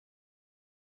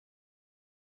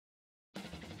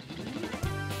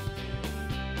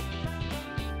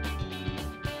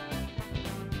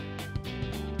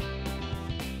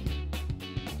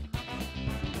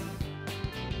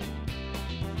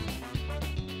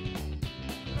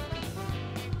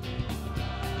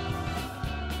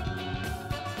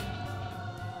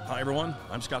everyone,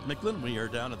 I'm Scott Michlin. We are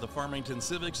down at the Farmington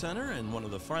Civic Center in one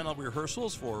of the final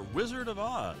rehearsals for Wizard of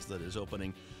Oz that is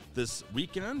opening this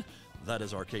weekend. That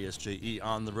is our KSJE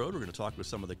On the Road. We're going to talk with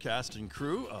some of the cast and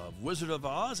crew of Wizard of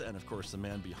Oz and, of course, the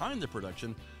man behind the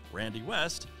production, Randy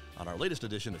West, on our latest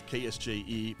edition of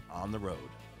KSJE On the Road.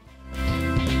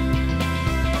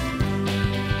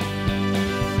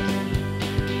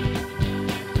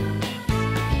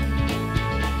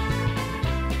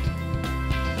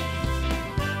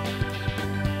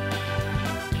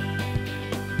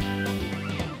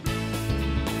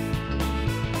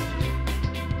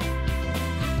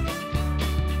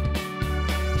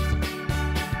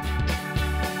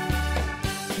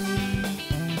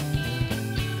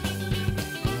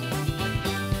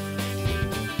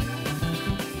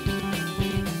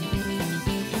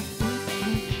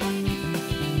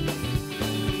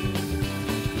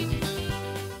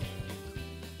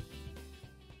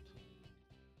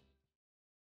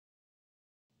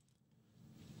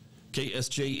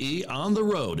 KSJE On the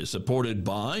Road is supported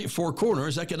by Four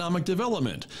Corners Economic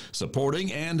Development,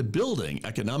 supporting and building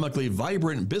economically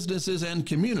vibrant businesses and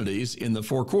communities in the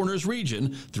Four Corners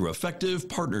region through effective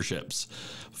partnerships.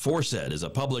 FORSED is a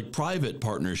public-private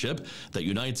partnership that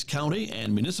unites county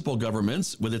and municipal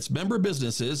governments with its member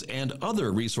businesses and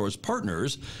other resource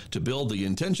partners to build the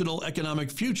intentional economic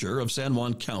future of San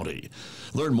Juan County.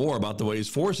 Learn more about the ways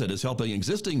FORSED is helping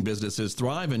existing businesses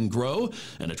thrive and grow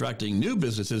and attracting new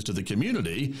businesses to the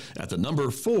community at the number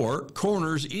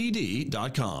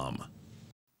 4cornersed.com.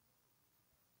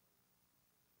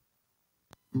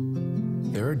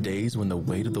 There are days when the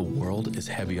weight of the world is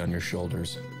heavy on your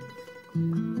shoulders.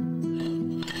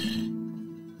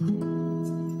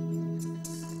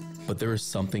 But there is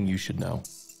something you should know.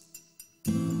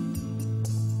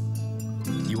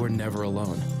 You are never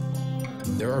alone.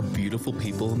 There are beautiful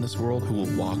people in this world who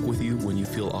will walk with you when you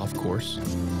feel off course,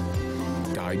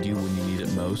 guide you when you need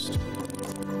it most.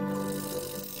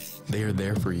 They are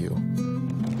there for you,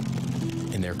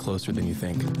 and they're closer than you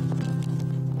think.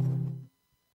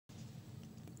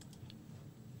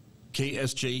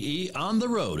 KSJE On the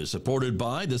Road is supported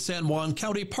by the San Juan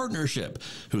County Partnership,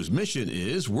 whose mission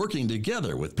is working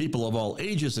together with people of all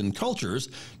ages and cultures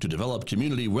to develop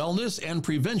community wellness and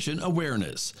prevention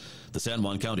awareness. The San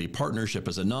Juan County Partnership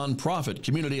is a nonprofit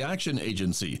community action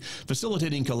agency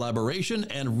facilitating collaboration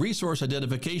and resource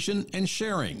identification and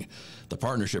sharing. The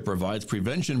partnership provides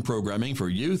prevention programming for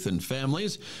youth and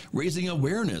families, raising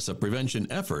awareness of prevention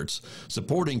efforts,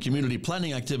 supporting community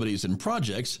planning activities and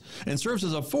projects, and serves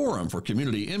as a forum for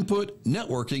community input,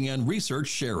 networking, and research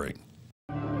sharing.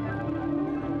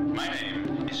 My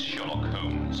name is Sherlock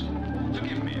Holmes.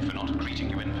 Forgive me for not greeting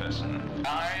you in person.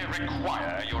 I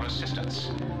require your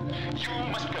assistance. You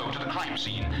must go to the crime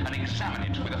scene and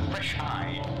examine it with a fresh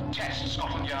eye. Test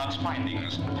Scotland Yard's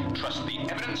findings. Trust the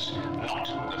evidence, not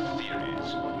the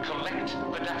theories. Collect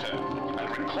the data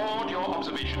and record your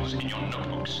observations in your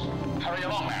notebooks. Hurry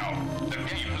along now. The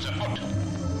game's afoot.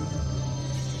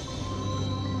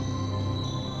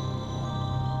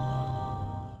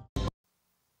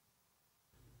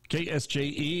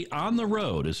 KSJE On the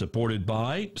Road is supported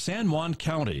by San Juan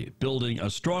County, building a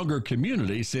stronger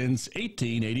community since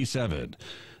 1887.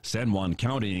 San Juan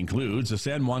County includes the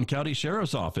San Juan County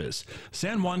Sheriff's Office,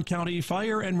 San Juan County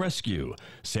Fire and Rescue,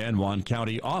 San Juan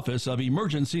County Office of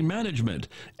Emergency Management,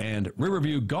 and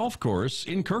Riverview Golf Course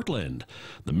in Kirtland.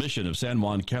 The mission of San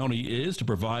Juan County is to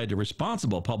provide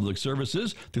responsible public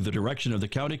services through the direction of the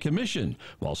County Commission,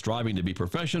 while striving to be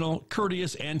professional,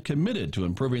 courteous, and committed to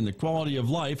improving the quality of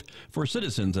life for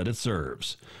citizens that it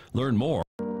serves. Learn more.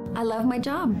 I love my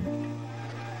job.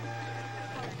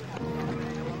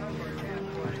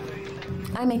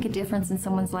 I make a difference in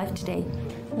someone's life today.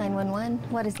 911,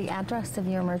 what is the address of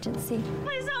your emergency?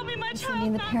 Please help me, my child.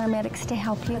 Sending the paramedics to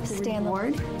help you stay on the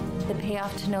Reward, the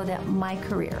payoff to know that my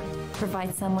career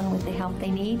provides someone with the help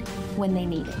they need when they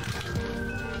need it.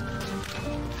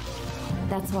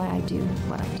 That's why I do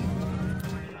what I do.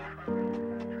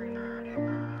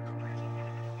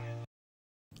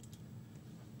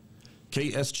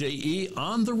 KSJE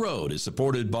On the Road is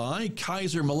supported by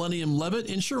Kaiser Millennium Levitt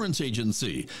Insurance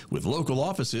Agency, with local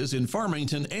offices in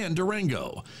Farmington and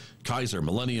Durango. Kaiser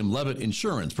Millennium Levitt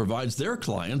Insurance provides their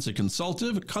clients a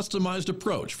consultative, customized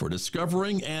approach for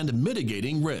discovering and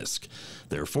mitigating risk.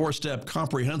 Their four-step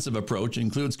comprehensive approach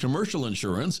includes commercial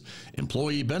insurance,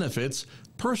 employee benefits,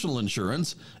 personal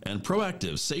insurance, and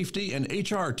proactive safety and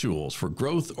HR tools for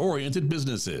growth-oriented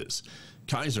businesses.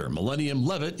 Kaiser Millennium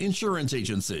Levitt Insurance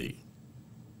Agency.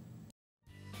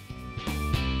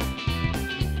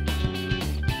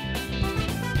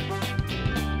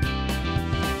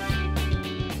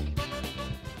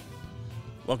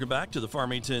 Welcome back to the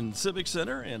Farmington Civic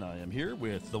Center, and I am here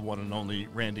with the one and only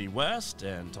Randy West,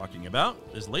 and talking about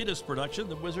his latest production,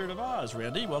 The Wizard of Oz.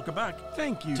 Randy, welcome back.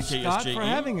 Thank you, to Scott, KSJE. for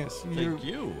having us. Thank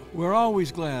you. We're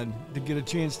always glad to get a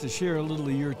chance to share a little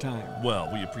of your time.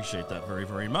 Well, we appreciate that very,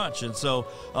 very much. And so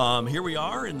here we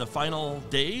are in the final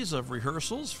days of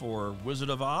rehearsals for Wizard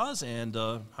of Oz, and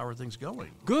how are things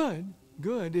going? Good.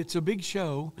 It's a big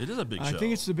show. It is a big show. I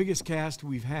think it's the biggest cast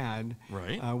we've had.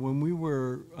 Right. When we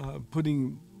were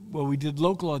we did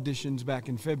local auditions back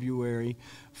in February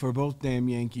for both Damn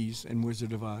Yankees and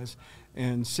Wizard of Oz.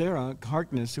 And Sarah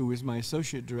Harkness, who was my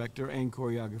associate director and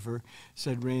choreographer,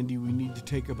 said, Randy, we need to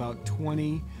take about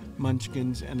 20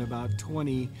 Munchkins and about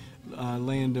 20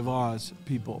 Land of Oz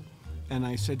people. And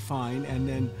I said, fine. And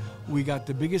then we got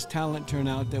the biggest talent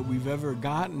turnout that we've ever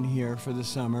gotten here for the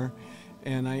summer.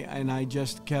 And I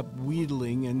just kept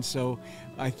wheedling, and so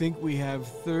I think we have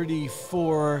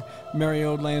 34 Merry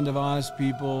Old Land of Oz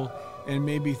people and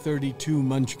maybe 32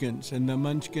 Munchkins. And the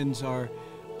Munchkins are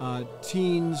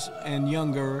teens and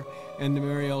younger, and the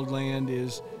Merry Old Land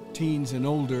is teens and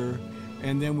older.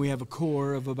 And then we have a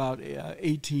core of about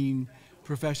 18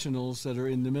 professionals that are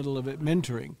in the middle of it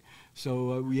mentoring.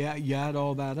 So you add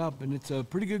all that up, and it's a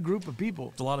pretty good group of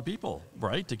people. It's a lot of people,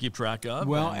 right, to keep track of.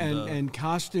 Well, and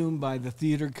costumed by the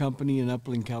theater company in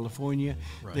Upland, California.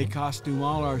 Right. They costume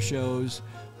all our shows,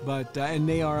 but and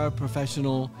they are a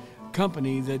professional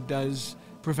company that does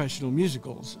professional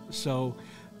musicals. So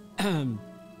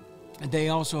they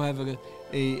also have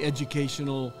a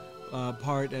educational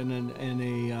part and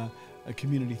a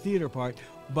community theater part,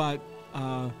 but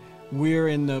we're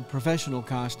in the professional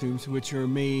costumes, which are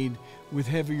made with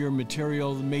heavier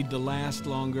material, made to last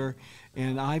longer.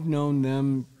 And I've known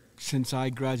them since I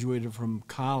graduated from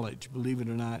college, believe it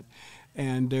or not.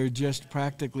 And they're just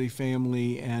practically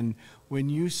family. And when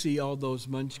you see all those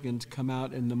Munchkins come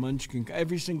out in the Munchkin,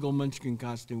 every single Munchkin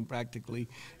costume practically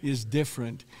is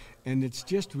different. And it's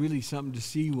just really something to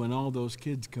see when all those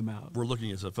kids come out. We're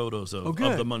looking at some photos of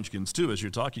the Munchkins, too, as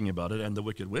you're talking about it, and the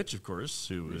Wicked Witch, of course,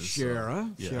 who is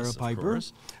Shara Piper,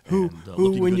 course, who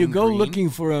when you go looking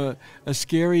for a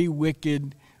scary,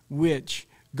 wicked witch,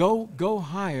 go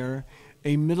hire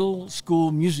a middle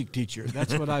school music teacher.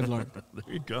 That's what I've learned.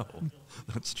 There you go.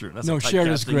 That's true. That's no, not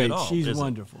Shara's typecasting great. at all, She's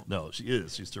wonderful. No, she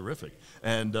is. She's terrific.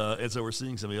 And so we're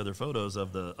seeing some of the other photos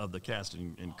of the cast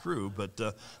and crew. But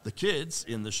the kids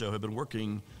in the show have been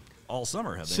working all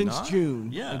summer, have they not? Since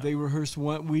June. Yeah. They rehearse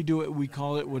we do it, we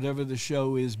call it whatever the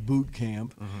show is, boot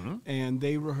camp. Mm-hmm. And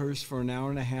they rehearse for an hour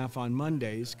and a half on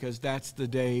Mondays, because that's the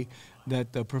day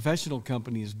that the professional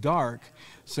company is dark.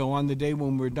 So on the day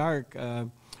when we're dark,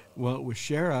 well, it was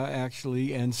Shara,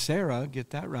 actually, and Sarah,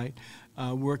 get that right,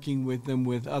 working with them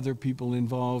with other people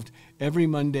involved every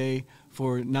Monday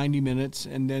for 90 minutes,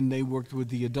 and then they worked with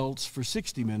the adults for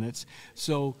 60 minutes.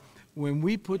 So when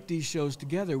we put these shows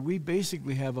together, we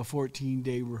basically have a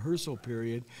 14-day rehearsal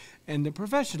period, and the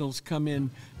professionals come in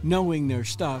knowing their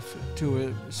stuff to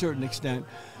a certain extent,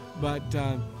 but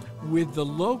with the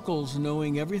locals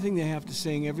knowing everything they have to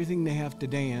sing, everything they have to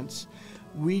dance,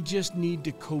 we just need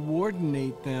to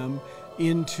coordinate them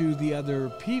into the other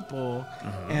people,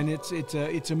 and it's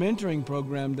a mentoring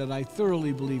program that I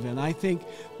thoroughly believe in. I think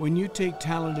when you take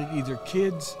talented either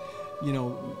kids,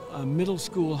 middle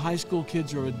school, high school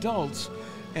kids, or adults,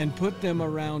 and put them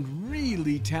around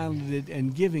really talented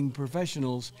and giving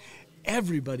professionals,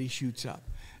 everybody shoots up.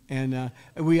 And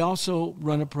we also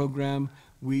run a program.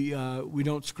 We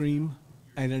don't scream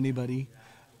at anybody.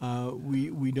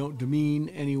 We don't demean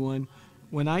anyone.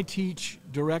 When I teach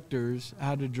directors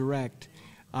how to direct,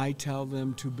 I tell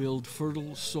them to build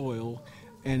fertile soil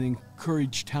and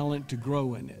encourage talent to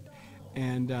grow in it.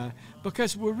 And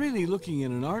because we're really looking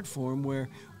at an art form where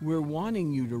we're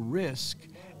wanting you to risk,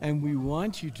 and we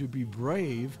want you to be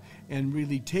brave and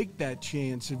really take that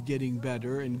chance of getting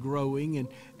better and growing and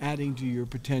adding to your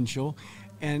potential.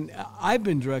 And I've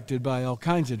been directed by all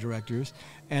kinds of directors,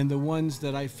 and the ones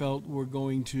that I felt were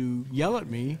going to yell at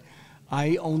me,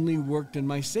 I only worked in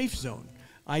my safe zone.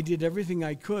 I did everything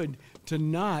I could to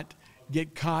not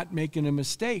get caught making a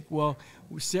mistake. Well,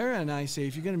 Sarah and I say,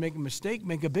 if you're going to make a mistake,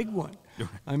 make a big one.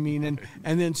 I mean,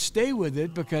 and then stay with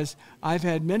it, because I've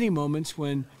had many moments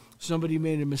when somebody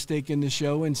made a mistake in the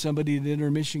show and somebody at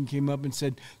intermission came up and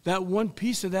said, that one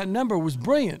piece of that number was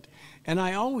brilliant. And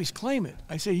I always claim it.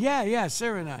 I say, yeah,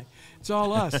 Sarah and I. It's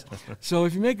all us. So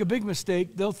if you make a big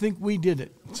mistake, they'll think we did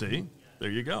it. See? There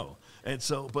you go. And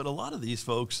so, but a lot of these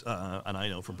folks, and I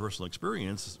know from personal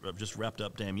experience, have just wrapped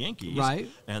up Damn Yankees, right?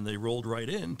 And they rolled right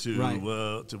into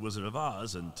to Wizard of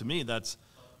Oz, and to me, that's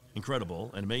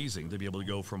incredible and amazing to be able to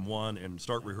go from one and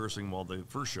start rehearsing while the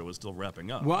first show is still wrapping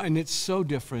up. Well, and it's so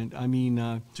different. I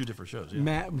mean, 2 different shows. Yeah.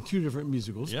 Matt, 2 different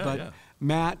musicals. Yeah, but yeah.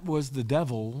 Matt was the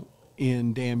devil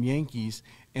in Damn Yankees,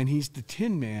 and he's the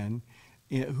Tin Man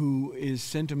who is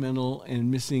sentimental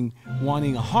and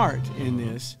wanting a heart in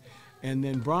this. And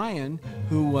then Brian,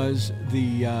 who was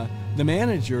the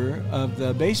manager of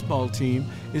the baseball team,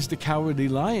 is the Cowardly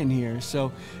Lion here.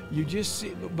 So you just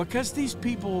see, because these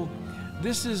people,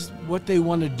 this is what they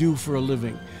want to do for a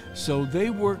living. So they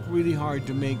work really hard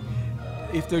to make,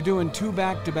 if they're doing 2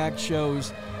 back-to-back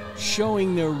shows,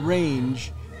 showing their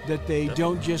range, that they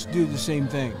don't just do the same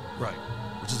thing. Right,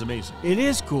 which is amazing. It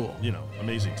is cool. You know,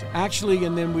 amazing to me. Actually,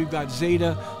 and then we've got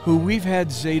Zeta, who we've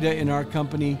had Zeta in our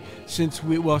company since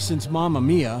Mamma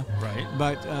Mia. Right.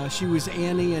 But she was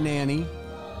Annie and Annie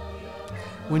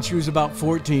when she was about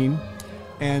 14.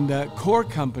 And Core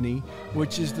Company,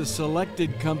 which is the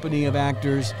selected company of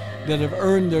actors that have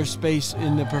earned their space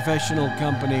in the professional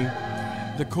company.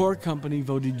 The Core Company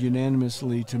voted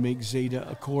unanimously to make Zeta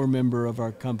a core member of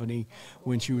our company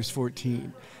when she was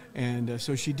 14. And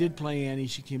so she did play Annie.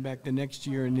 She came back the next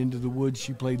year, and Into the Woods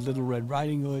she played Little Red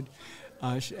Riding Hood.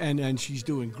 And she's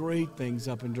doing great things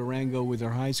up in Durango with her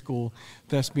high school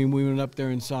thespian. We went up there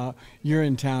and saw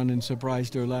Urinetown and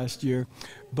surprised her last year.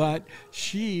 But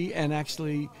she, and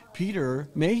actually Peter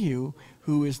Mayhew,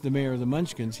 who is the mayor of the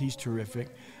Munchkins, he's terrific.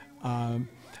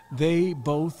 They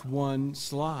both won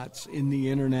slots in the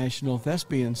International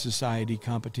Thespian Society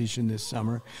competition this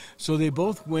summer. So they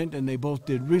both went and they both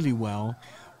did really well.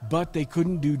 But they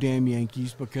couldn't do Damn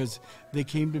Yankees because they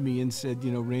came to me and said,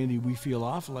 you know, Randy, we feel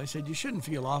awful. I said, you shouldn't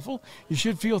feel awful. You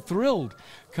should feel thrilled.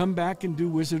 Come back and do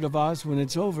Wizard of Oz when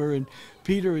it's over. And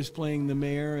Peter is playing the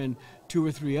mayor and 2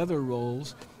 or 3 other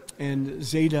roles. And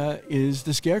Zeta is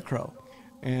the Scarecrow.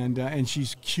 And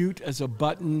she's cute as a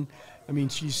button. I mean,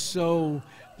 she's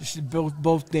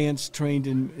both dance trained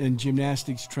and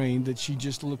gymnastics trained, that she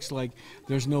just looks like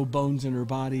there's no bones in her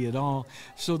body at all.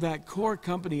 So that Core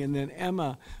Company, and then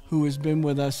Emma, who has been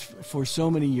with us for so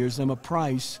many years, Emma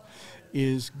Price,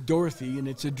 is Dorothy, and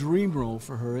it's a dream role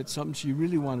for her. It's something she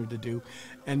really wanted to do.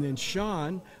 And then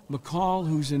Sean McCall,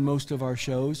 who's in most of our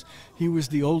shows, he was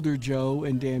the older Joe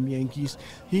in Damn Yankees.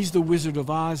 He's the Wizard of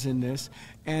Oz in this.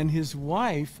 And his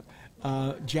wife,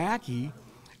 Jackie,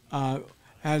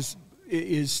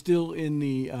 is still in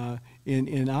the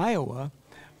in Iowa,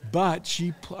 but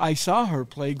I saw her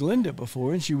play Glinda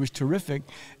before, and she was terrific.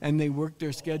 And they worked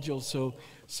their schedule,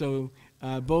 so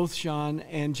both Sean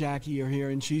and Jackie are here,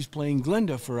 and she's playing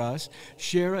Glinda for us.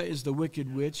 Shara is the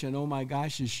Wicked Witch, and oh my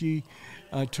gosh, is she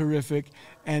terrific.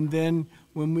 And then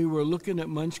when we were looking at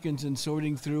Munchkins and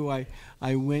sorting through,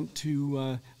 I went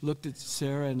to looked at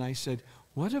Sarah and I said,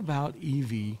 what about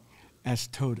Evie as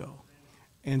Toto?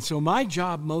 And so my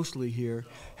job mostly here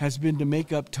has been to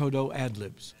make up Toto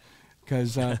ad-libs,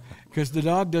 because the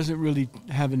dog doesn't really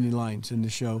have any lines in the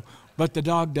show, but the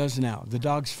dog does now. The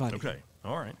dog's funny. Okay,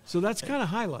 all right. So that's kind of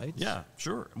highlights. Yeah,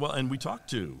 sure. Well, and we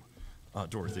talked to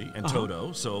Dorothy and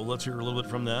Toto, so let's hear a little bit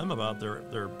from them about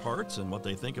their parts and what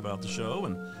they think about the show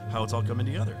and how it's all coming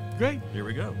together. Great. Here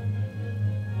we go.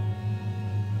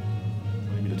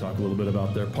 Maybe to talk a little bit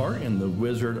about their part in The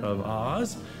Wizard of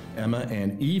Oz. Emma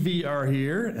and Evie are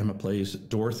here. Emma plays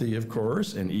Dorothy, of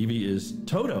course, and Evie is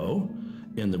Toto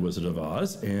in The Wizard of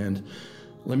Oz. And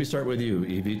let me start with you,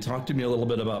 Evie. Talk to me a little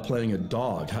bit about playing a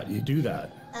dog. How do you do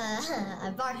that?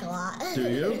 I bark a lot.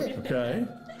 Do you? Okay.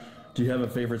 Do you have a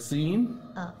favorite scene?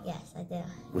 Oh, yes, I do.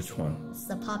 Which one? It's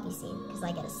the poppy scene, because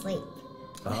I get asleep.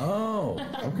 Oh,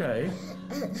 okay.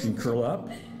 You can curl up?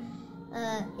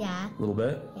 Yeah. A little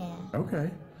bit? Yeah. Okay.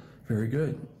 Very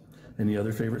good. Any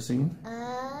other favorite scene?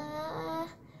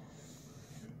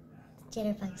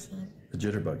 Jitterbug scene. The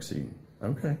jitterbug scene.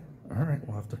 Okay. All right.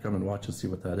 We'll have to come and watch and see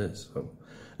what that is. So,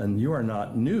 and you are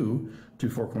not new to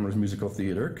Four Corners Musical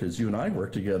Theater, because you and I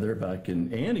worked together back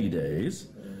in Annie days.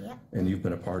 Yep. And you've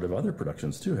been a part of other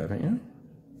productions too, haven't you?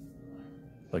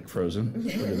 Like Frozen.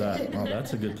 Look at that. Oh,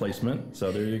 that's a good placement.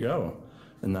 So there you go.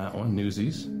 And that one,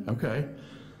 Newsies. Okay.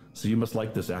 So you must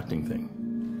like this acting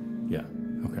thing. Yeah.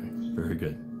 Okay. Very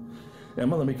good.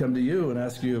 Emma, let me come to you and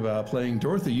ask you about playing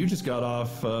Dorothy. You just got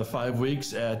off 5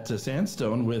 weeks at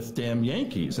Sandstone with Damn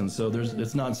Yankees, and so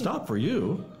it's nonstop for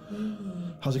you.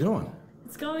 How's it going?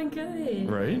 It's going good.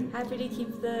 Right? Happy to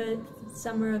keep the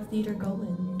summer of theater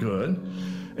going. Good.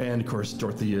 And of course,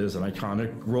 Dorothy is an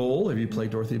iconic role. Have you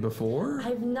played Dorothy before?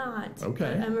 I've not.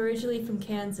 Okay. I'm originally from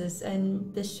Kansas,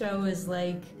 and this show is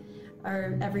like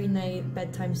our every night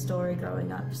bedtime story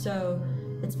growing up. So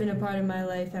it's been a part of my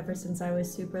life ever since I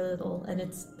was super little, and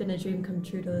it's been a dream come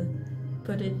true to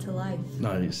put it to life.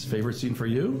 Nice. Favorite scene for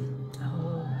you?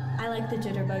 Oh, I like the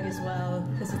Jitterbug as well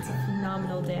because it's a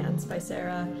phenomenal dance by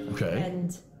Sarah. Okay.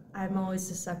 And I'm always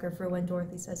a sucker for when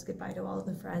Dorothy says goodbye to all of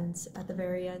the friends at the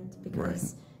very end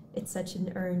because it's such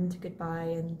an earned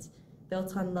goodbye and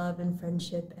built on love and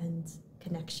friendship and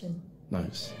connection.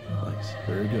 Nice. Nice.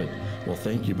 Very good. Well,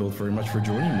 thank you both very much for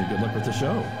joining me. Good luck with the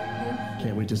show.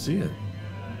 Can't wait to see it.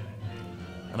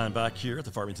 And I'm back here at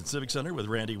the Farmington Civic Center with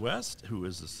Randy West, who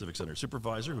is the Civic Center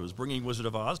supervisor, who is bringing Wizard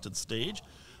of Oz to the stage,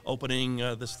 opening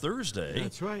this Thursday.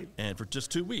 That's right. And for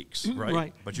just 2 weeks, right?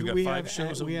 Right. But you've got 5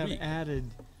 shows a week. We have added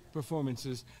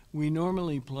performances. We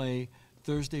normally play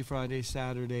Thursday, Friday,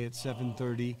 Saturday at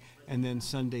 7:30, and then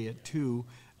Sunday at 2.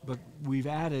 But we've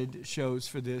added shows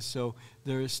for this, so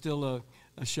there is still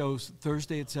a show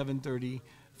Thursday at 7:30,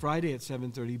 Friday at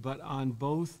 7:30, but on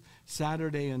both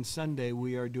Saturday and Sunday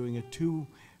we are doing a 2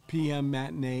 p.m.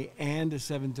 matinee and a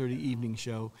 7:30 evening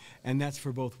show, and that's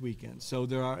for both weekends. So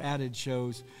there are added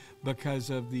shows because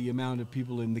of the amount of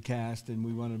people in the cast, and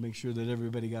we want to make sure that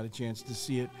everybody got a chance to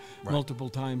see it multiple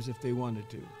times if they wanted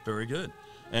to. Very good.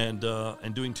 And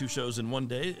doing 2 shows in one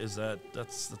day, that's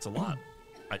a lot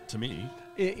to me.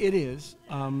 It is.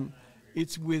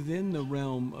 It's within the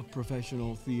realm of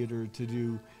professional theater to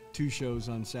do 2 shows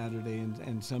on Saturday,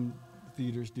 and some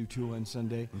theaters do 2 on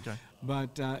Sunday. Okay.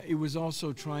 But it was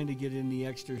also trying to get in the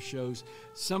extra shows.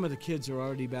 Some of the kids are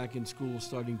already back in school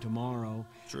starting tomorrow.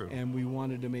 True. And we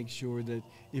wanted to make sure that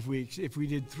if we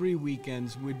did 3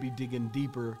 weekends, we'd be digging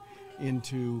deeper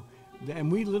into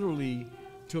and we literally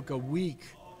took a week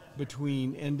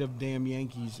between End of Damn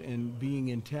Yankees and being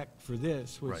in tech for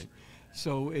this, which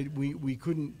so we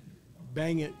couldn't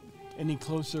bang it any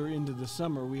closer into the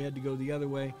summer. We had to go the other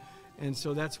way, and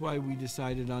so that's why we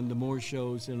decided on the more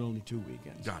shows and only 2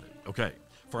 weekends. Got it. Okay.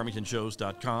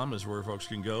 FarmingtonShows.com is where folks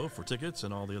can go for tickets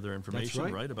and all the other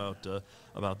information, right,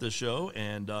 about this show.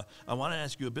 And I want to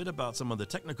ask you a bit about some of the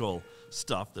technical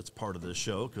stuff that's part of this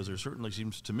show, because there certainly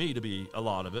seems to me to be a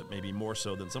lot of it, maybe more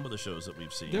so than some of the shows that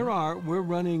we've seen. There are. We're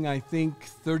running, I think,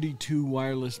 32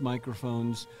 wireless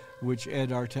microphones, which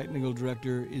Ed, our technical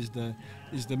director, is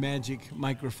the magic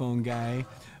microphone guy.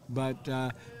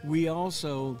 But we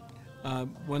also,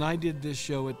 when I did this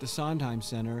show at the Sondheim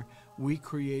Center, we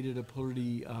created a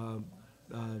pretty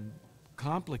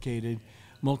complicated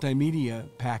multimedia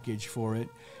package for it,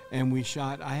 and we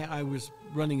shot. I was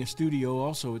running a studio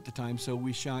also at the time, so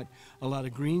we shot a lot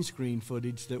of green screen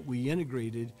footage that we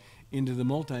integrated into the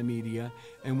multimedia.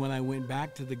 And when I went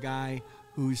back to the guy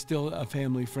who's still a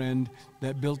family friend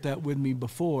that built that with me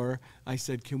before, I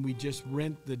said, can we just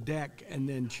rent the deck and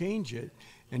then change it?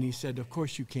 And he said, of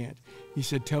course you can't. He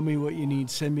said, tell me what you need,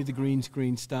 send me the green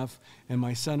screen stuff, and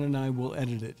my son and I will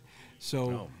edit it.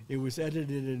 So it was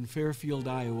edited in Fairfield,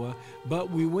 Iowa, but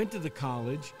we went to the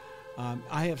college.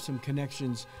 I have some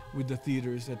connections with the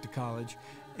theaters at the college.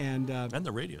 And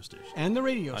the radio station. And the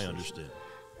radio station. I understand.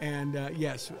 And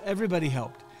yes, everybody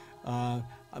helped.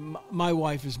 My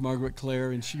wife is Margaret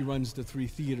Clare, and she runs the 3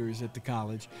 theaters at the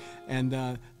college.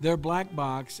 And their black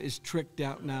box is tricked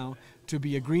out now to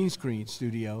be a green screen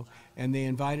studio, and they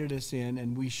invited us in,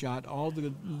 and we shot all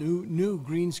the new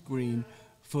green screen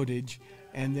footage,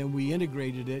 and then we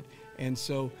integrated it. And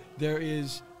so there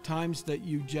is times that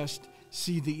you just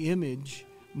see the image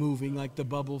moving, like the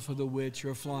bubble for the witch,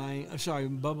 or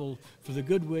bubble for the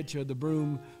good witch, or the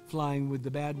broom flying with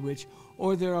the bad witch.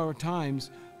 Or there are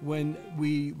times when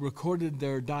we recorded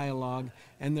their dialogue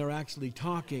and they're actually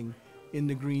talking in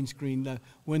the green screen.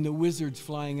 When the wizard's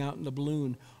flying out in the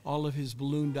balloon, all of his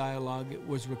balloon dialogue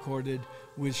was recorded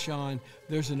with Sean.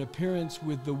 There's an appearance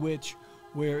with the witch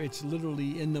where it's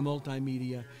literally in the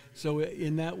multimedia. So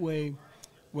in that way,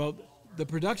 well, the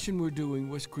production we're doing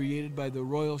was created by the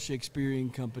Royal Shakespearean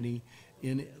Company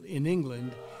in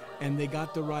England, and they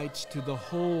got the rights to the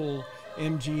whole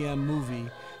MGM movie.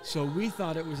 So we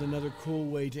thought it was another cool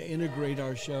way to integrate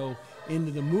our show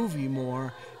into the movie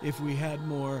more if we had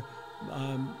more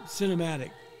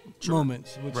cinematic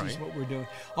moments, which is what we're doing.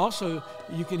 Also,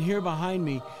 you can hear behind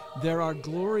me, there are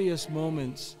glorious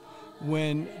moments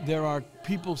when there are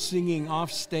people singing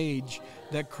off stage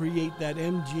that create that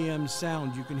MGM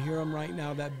sound. You can hear them right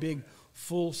now, that big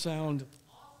full sound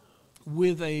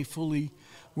with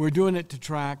we're doing it to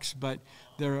tracks, but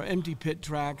there are empty pit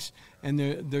tracks, and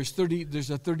there's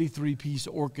a 33-piece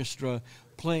orchestra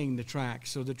playing the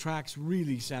tracks, so the tracks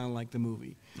really sound like the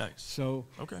movie. Nice. So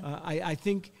I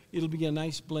think it'll be a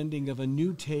nice blending of a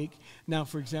new take. Now,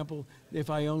 for example,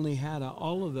 if I only had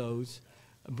all of those,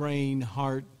 brain,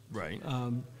 heart,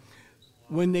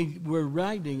 when they were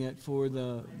writing it for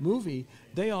the movie,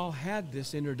 they all had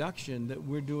this introduction that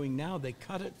we're doing now. They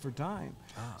cut it for time.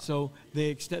 So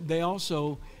they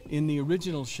also, in the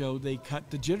original show, they cut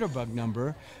the jitterbug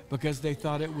number because they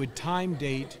thought it would time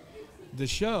date the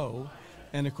show.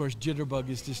 And of course, jitterbug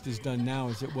is just as done now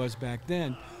as it was back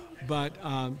then. But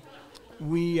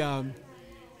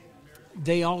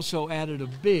they also added a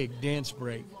big dance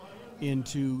break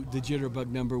into the jitterbug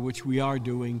number, which we are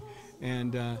doing.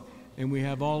 And we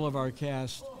have all of our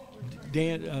cast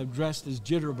dressed as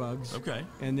jitterbugs. Okay.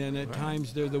 And then at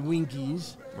times they're the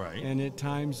Winkies. Right. And at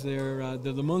times they're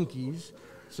the Monkeys.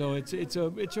 So it's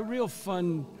a real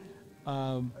fun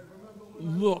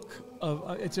look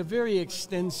of. It's a very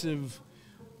extensive,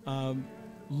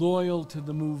 loyal to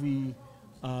the movie,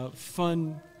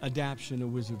 fun adaptation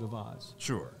of Wizard of Oz.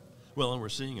 Sure. Well, and we're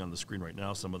seeing on the screen right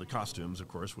now some of the costumes, of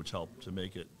course, which help to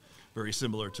make it very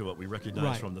similar to what we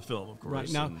recognize from the film, of course.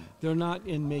 Right. Now, they're not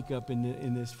in makeup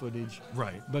in this footage.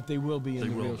 Right. But they will be in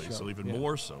the real show. They will be, so even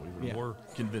more so, even more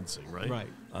convincing, right? Right.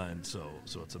 And so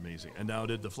it's amazing. And now,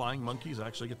 did the flying monkeys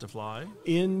actually get to fly?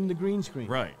 In the green screen.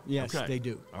 Right. Yes, okay. they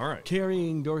do. All right.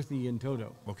 Carrying Dorothy and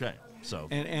Toto. Okay. So.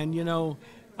 And you know,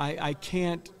 I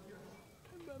can't.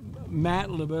 Matt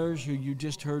LeBerge, who you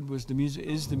just heard is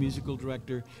the musical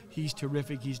director. He's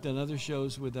terrific. He's done other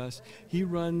shows with us. He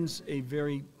runs a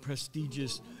very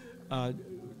prestigious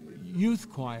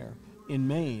youth choir in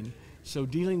Maine. So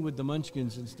dealing with the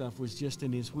Munchkins and stuff was just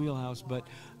in his wheelhouse. But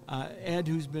Ed,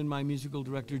 who's been my musical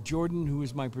director, Jordan, who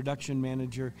is my production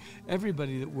manager,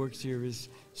 everybody that works here is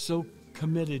so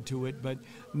committed to it, but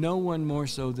no one more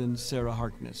so than Sarah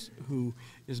Harkness, who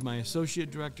is my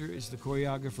associate director, is the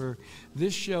choreographer.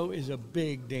 This show is a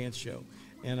big dance show,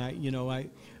 and I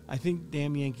think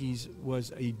Damn Yankees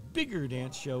was a bigger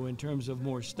dance show in terms of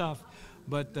more stuff,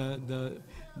 but the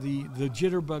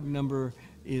jitterbug number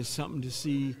is something to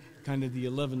see, kind of the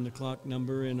 11 o'clock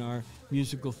number in our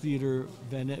musical theater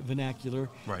vernacular.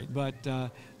 Right. But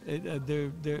the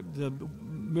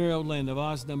Merry Land of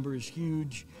Oz number is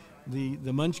huge.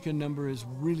 The Munchkin number is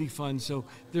really fun. So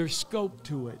there's scope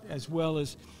to it, as well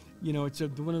as, it's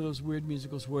one of those weird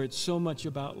musicals where it's so much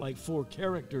about like 4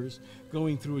 characters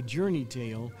going through a journey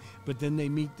tale, but then they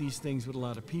meet these things with a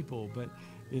lot of people. But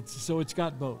it's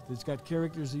got both. It's got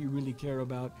characters that you really care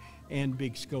about and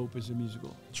big scope as a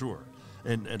musical. Sure.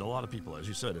 And a lot of people, as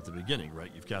you said at the beginning,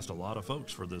 right? You've cast a lot of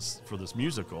folks for this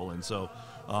musical, and so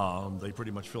they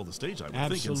pretty much fill the stage, I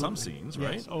would think, in some scenes,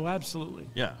 right? Yes. Oh, absolutely.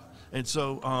 Yeah. And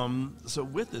so, so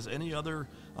with this, any other,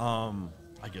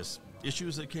 I guess,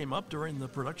 issues that came up during the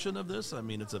production of this? I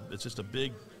mean, it's just a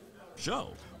big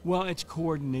show. Well, it's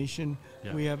coordination.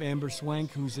 Yeah. We have Amber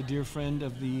Swank, who's a dear friend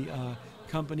of the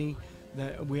company.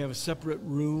 That we have a separate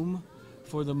room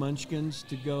for the Munchkins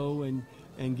to go and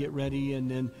get ready, and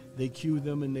then they cue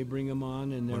them and they bring them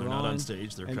on, and when they're not on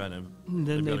stage, they're kind of.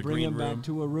 Then they bring them back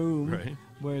to a room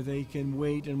where they can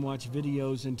wait and watch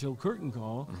videos until curtain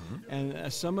call,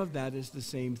 and some of that is the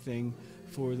same thing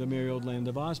for the Merry Old Land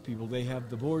of Oz people. They have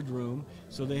the boardroom,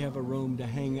 so they have a room to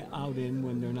hang out in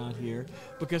when they're not here,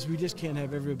 because we just can't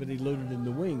have everybody loaded in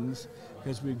the wings,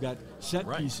 because we've got set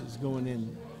pieces going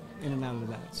in and out of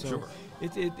that. So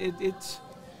it's.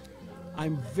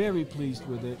 I'm very pleased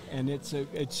with it, and it's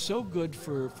so good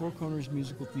for Four Corners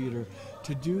Musical Theater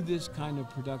to do this kind of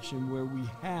production where we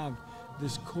have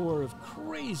this core of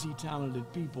crazy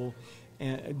talented people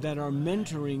that are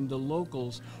mentoring the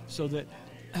locals, so that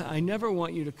I never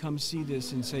want you to come see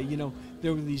this and say,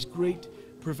 there were these great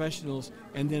professionals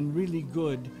and then really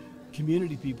good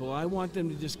community people. I want them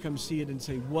to just come see it and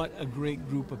say what a great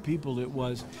group of people it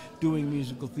was doing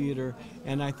musical theater,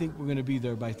 and I think we're going to be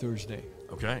there by Thursday.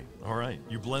 Okay, all right.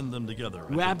 You blend them together.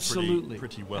 Absolutely.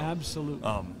 Pretty well. Absolutely.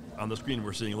 On the screen,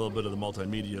 we're seeing a little bit of the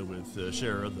multimedia with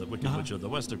Shara, the Wicked Witch of the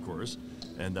West, of course,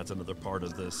 and that's another part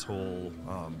of this whole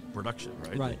production,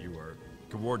 right? That you are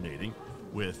coordinating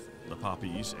with the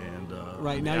poppies and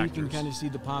right now actors. You can kind of see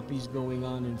the poppies going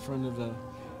on in front of the.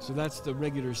 So that's the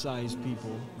regular sized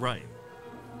people. Right.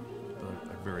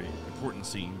 A very important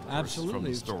scene from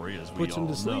the story, as we all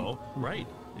know. Right.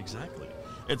 Exactly.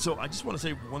 And so I just want to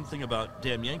say one thing about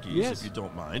Damn Yankees, if you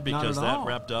don't mind, because that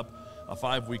wrapped up a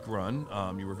 5-week run.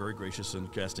 You were very gracious in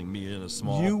casting me in a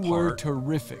small part. You were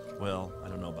terrific. Well, I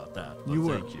don't know about that, but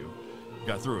thank you.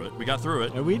 Got through it. We got through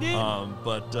it. Yeah, we did.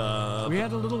 But we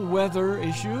had a little weather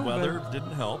issue. Weather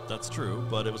didn't help. That's true,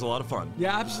 but it was a lot of fun.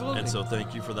 Yeah, absolutely. And so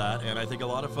thank you for that. And I think a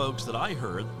lot of folks that I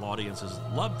heard, audiences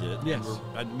loved it. Yes.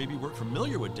 And maybe weren't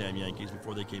familiar with Damn Yankees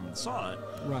before they came and saw it.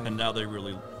 Right. And now they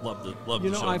really love the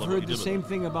show. I've heard the same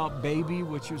thing about Baby,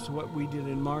 which is what we did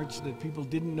in March, that people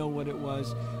didn't know what it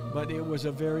was, but it was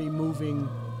a very moving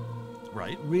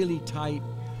Right. Really tight,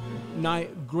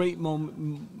 great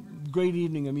moment. Great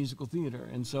evening of musical theater,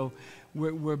 and so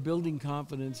we're building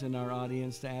confidence in our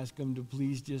audience to ask them to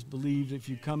please just believe if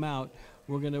you come out,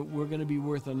 we're gonna be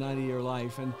worth a night of your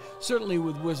life. And certainly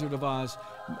with Wizard of Oz,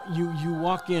 you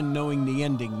walk in knowing the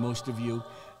ending, most of you.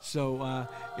 So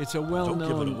it's a well-known.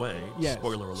 Don't give it away. Yes.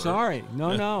 Spoiler alert. Sorry,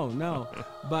 no.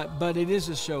 But it is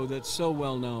a show that's so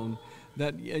well known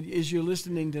that as you're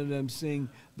listening to them sing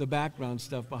the background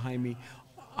stuff behind me,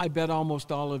 I bet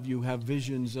almost all of you have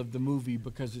visions of the movie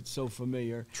because it's so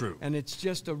familiar. True. And it's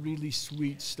just a really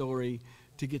sweet story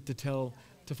to get to tell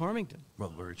to Farmington. Well,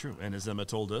 very true. And as Emma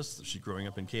told us, she growing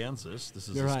up in Kansas, this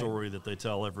is You're a right. story that they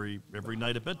tell every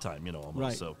night at bedtime, almost.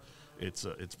 Right. So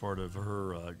it's part of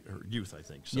her youth, I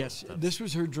think. So Yes, this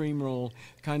was her dream role,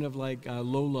 kind of like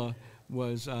Lola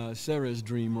was Sarah's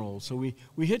dream role. So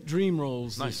we hit dream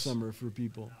roles Nice. this summer for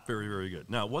people. Very, very good.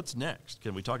 Now, what's next?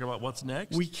 Can we talk about what's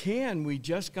next? We can. We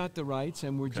just got the rights,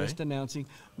 and we're just announcing.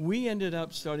 We ended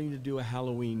up starting to do a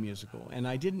Halloween musical, and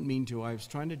I didn't mean to. I was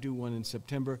trying to do one in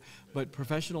September, but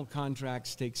professional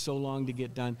contracts take so long to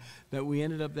get done that we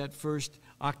ended up that first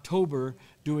October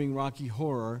doing Rocky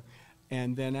Horror.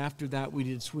 And then after that, we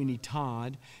did Sweeney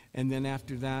Todd. And then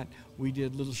after that, we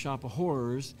did Little Shop of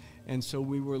Horrors. And so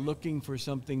we were looking for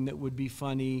something that would be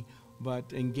funny,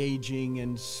 but engaging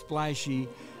and splashy.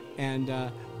 And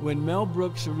when Mel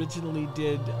Brooks originally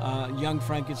did Young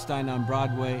Frankenstein on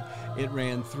Broadway, it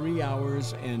ran 3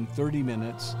 hours and 30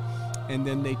 minutes. And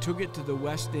then they took it to the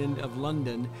West End of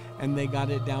London, and they got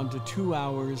it down to 2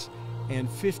 hours and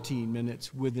 15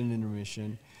 minutes with an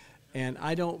intermission. And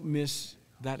I don't miss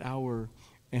that hour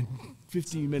and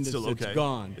 15 minutes still okay. that's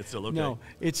gone. It's still okay. No,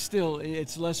 it's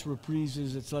less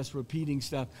reprises, it's less repeating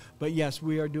stuff. But yes,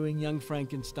 we are doing Young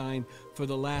Frankenstein for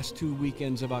the last 2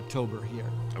 weekends of October here.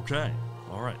 Okay.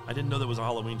 All right. I didn't know that was a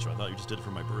Halloween show. I thought you just did it for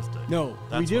my birthday. No,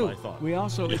 That's we do. What I thought. We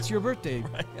also, it's your birthday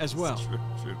Right. as well.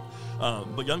 True.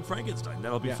 But Young Frankenstein,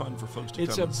 that'll be fun for folks to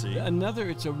come and see.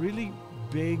 It's a really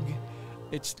big,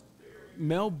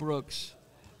 Mel Brooks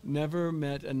never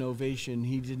met an ovation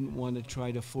he didn't want to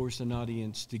try to force an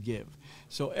audience to give.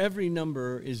 So every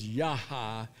number is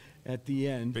yaha at the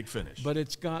end. Big finish. But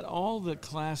it's got all the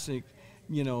classic,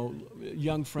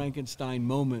 Young Frankenstein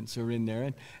moments are in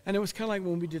there. And it was kind of like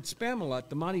when we did Spamalot,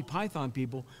 the Monty Python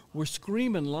people were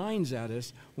screaming lines at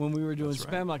us when we were doing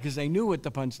Spamalot because they knew what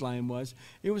the punchline was.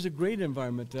 It was a great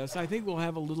environment to us. I think we'll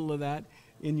have a little of that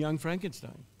in Young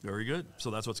Frankenstein. Very good.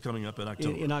 So that's what's coming up in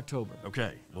October. In October.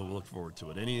 Okay. Well, we'll look forward to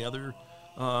it. Any other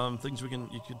things you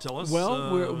can tell us?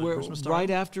 Well, we're Christmas time? right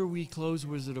after we close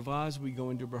Wizard of Oz, we go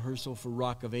into rehearsal for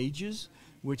Rock of Ages,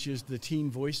 which is the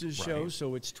Teen Voices show.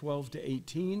 So it's 12 to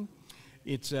 18.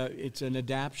 It's an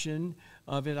adaptation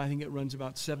of it. I think it runs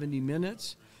about 70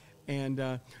 minutes, and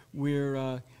so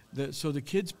the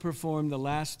kids perform the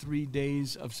last 3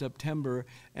 days of September,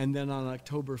 and then on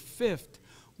October 5th.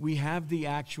 We have the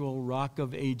actual Rock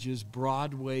of Ages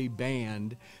Broadway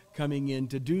band coming in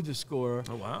to do the score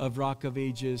of Rock of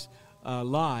Ages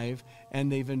live,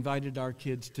 and they've invited our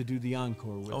kids to do the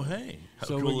encore with Oh, them. hey. How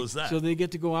cool is that? So they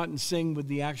get to go out and sing with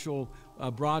the actual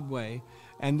Broadway.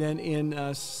 And then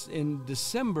in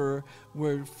December,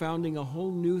 we're founding a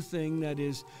whole new thing that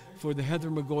is for the Heather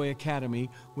McGoy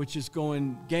Academy, which is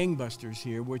going gangbusters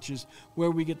here, which is where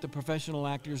we get the professional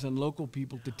actors and local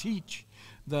people to teach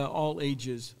the all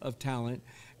ages of talent.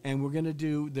 And we're going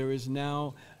to there is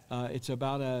now, it's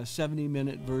about a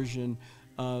 70-minute version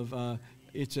of,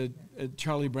 it's a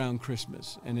Charlie Brown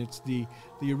Christmas. And it's the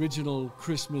original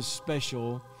Christmas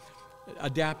special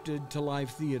adapted to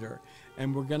live theater.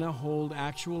 And we're going to hold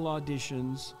actual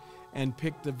auditions and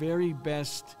pick the very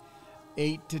best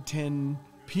 8 to 10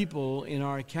 people in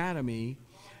our academy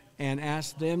and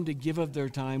ask them to give of their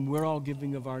time. We're all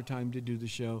giving of our time to do the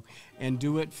show and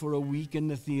do it for a week in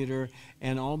the theater,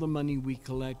 and all the money we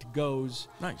collect goes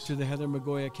to the Heather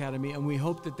McGoy Academy, and we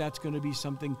hope that that's going to be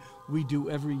something we do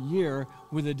every year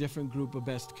with a different group of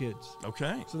best kids.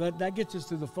 Okay. So that gets us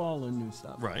through the fall and new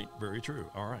stuff. Right. Very true.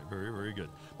 All right. Very, very good.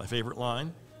 My favorite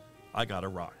line, I Gotta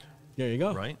Rock. There you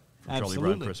go. Right? From Absolutely.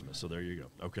 Charlie Brown Christmas. So there you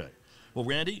go. Okay. Well,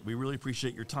 Randy, we really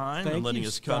appreciate your time and letting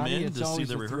us come Scotty. in It's to see always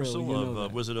the a thrill. rehearsal You know of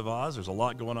that. Wizard of Oz. There's a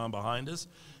lot going on behind us,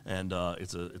 and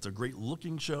it's a great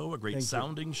looking show, a great Thank you.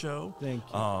 sounding show. Thank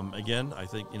you. Again, I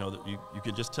think that you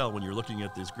could just tell when you're looking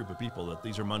at this group of people that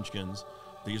these are munchkins,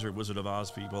 these are Wizard of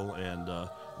Oz people, and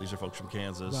these are folks from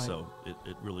Kansas, Right. so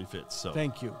it really fits. So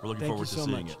Thank you. We're looking Thank forward you to so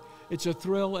seeing much. it. It's a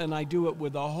thrill, and I do it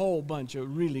with a whole bunch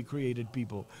of really creative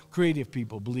people,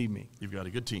 believe me. You've got a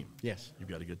good team. Yes. You've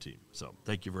got a good team. So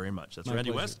thank you very much. That's My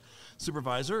Randy pleasure. West,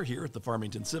 supervisor here at the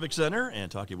Farmington Civic Center, and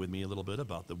talking with me a little bit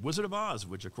about the Wizard of Oz,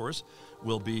 which, of course,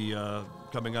 will be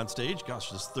coming on stage,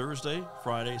 this Thursday,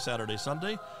 Friday, Saturday,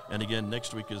 Sunday, and again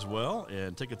next week as well.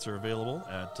 And tickets are available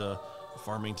at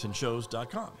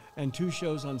farmingtonshows.com. And 2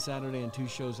 shows on Saturday and 2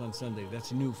 shows on Sunday.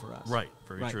 That's new for us. Right.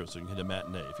 Very true. So you can hit a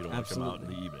matinee if you don't want to come out in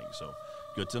the evening. So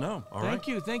good to know. All right. Thank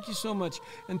you. Thank you so much.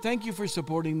 And thank you for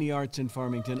supporting the arts in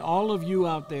Farmington. All of you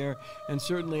out there, and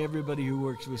certainly everybody who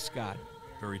works with Scott.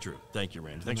 Very true. Thank you,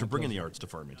 Randy. Thanks for bringing the arts to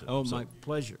Farmington. Oh, my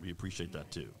pleasure. We appreciate that,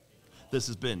 too. This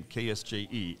has been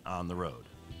KSJE On the Road.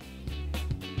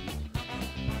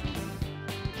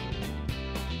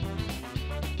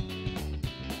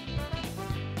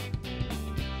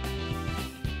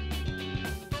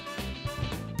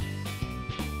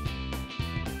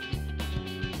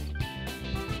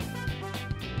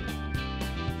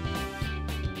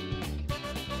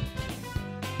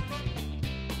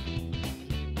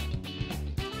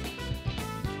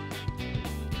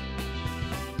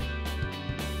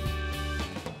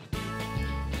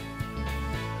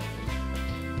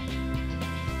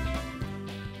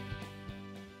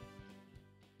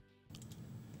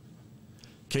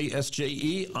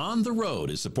 KSJE On the Road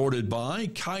is supported by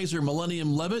Kaiser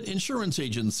Millennium Levitt Insurance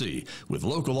Agency, with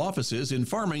local offices in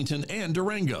Farmington and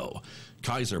Durango.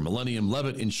 Kaiser Millennium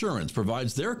Levitt Insurance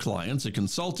provides their clients a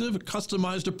consultative,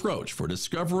 customized approach for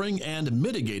discovering and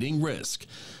mitigating risk.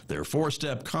 Their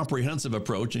 4-step comprehensive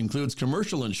approach includes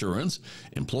commercial insurance,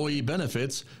 employee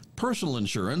benefits, personal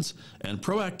insurance, and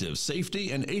proactive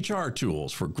safety and HR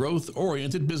tools for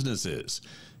growth-oriented businesses.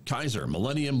 Kaiser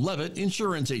Millennium Levitt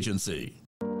Insurance Agency.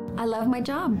 I love my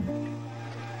job.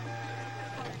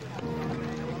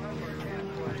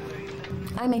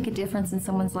 I make a difference in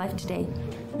someone's life today.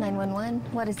 911,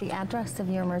 what is the address of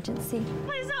your emergency?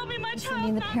 Please help me, my You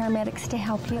child. need the paramedics to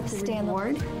help you. The Stay on the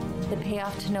reward, the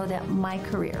payoff to know that my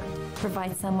career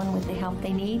provides someone with the help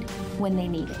they need when they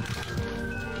need it.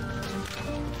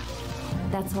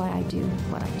 That's why I do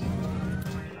what I do.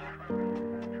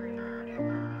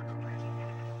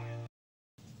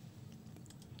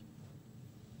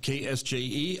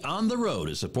 KSJE On the Road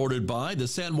is supported by the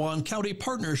San Juan County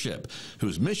Partnership,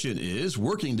 whose mission is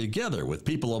working together with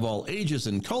people of all ages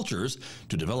and cultures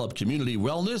to develop community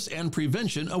wellness and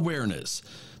prevention awareness.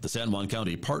 The San Juan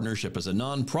County Partnership is a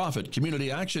nonprofit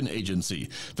community action agency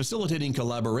facilitating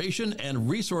collaboration and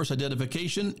resource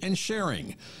identification and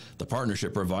sharing. The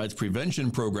partnership provides prevention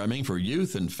programming for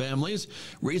youth and families,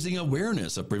 raising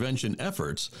awareness of prevention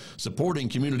efforts, supporting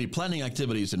community planning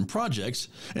activities and projects,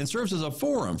 and serves as a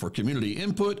forum for community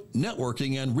input,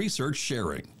 networking, and research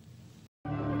sharing.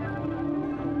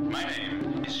 My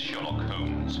name is Sherlock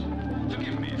Holmes.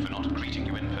 Forgive me for not greeting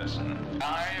you in person.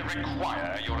 I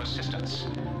require your assistance.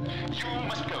 You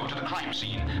must go to the crime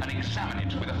scene and examine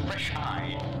it with a fresh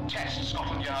eye. Test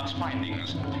Scotland Yard's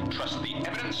findings. Trust the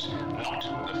evidence, not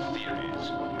the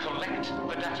theories. Collect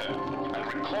the data and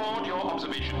record your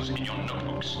observations in your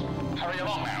notebooks. Hurry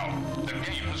along now. The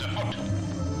game's afoot.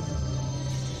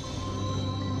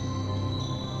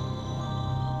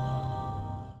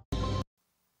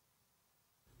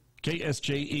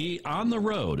 KSJE On the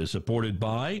Road is supported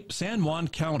by San Juan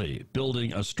County,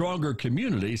 building a stronger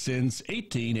community since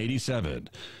 1887.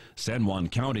 San Juan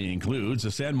County includes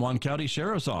the San Juan County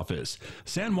Sheriff's Office,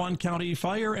 San Juan County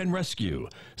Fire and Rescue,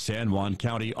 San Juan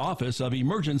County Office of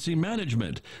Emergency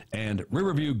Management, and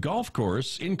Riverview Golf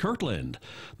Course in Kirtland.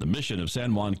 The mission of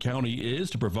San Juan County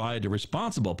is to provide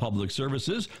responsible public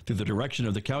services through the direction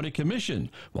of the County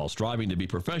Commission, while striving to be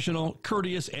professional,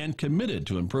 courteous, and committed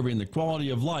to improving the quality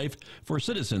of life for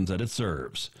citizens that it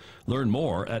serves. Learn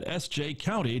more at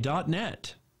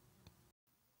sjcounty.net.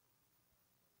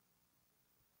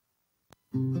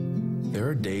 There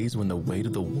are days when the weight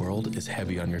of the world is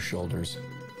heavy on your shoulders.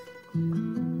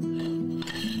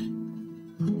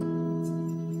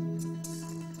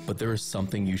 But there is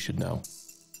something you should know.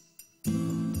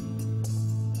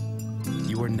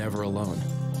 You are never alone.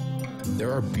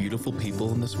 There are beautiful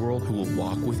people in this world who will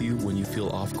walk with you when you feel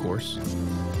off course,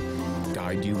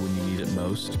 guide you when you need it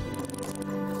most.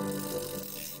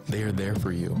 They are there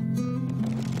for you,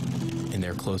 and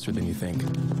they're closer than you think.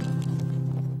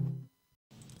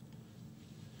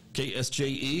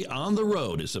 KSJE On the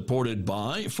Road is supported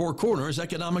by Four Corners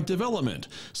Economic Development,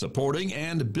 supporting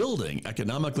and building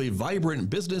economically vibrant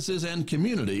businesses and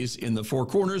communities in the Four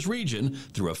Corners region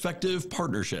through effective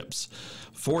partnerships.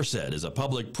 FORSED is a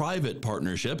public-private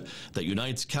partnership that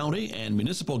unites county and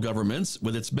municipal governments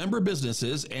with its member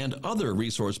businesses and other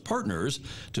resource partners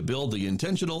to build the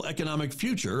intentional economic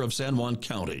future of San Juan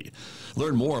County.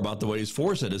 Learn more about the ways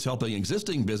FORSED is helping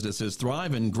existing businesses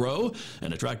thrive and grow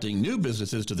and attracting new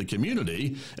businesses to the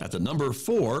community at the number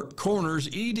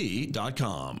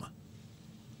 4cornersed.com.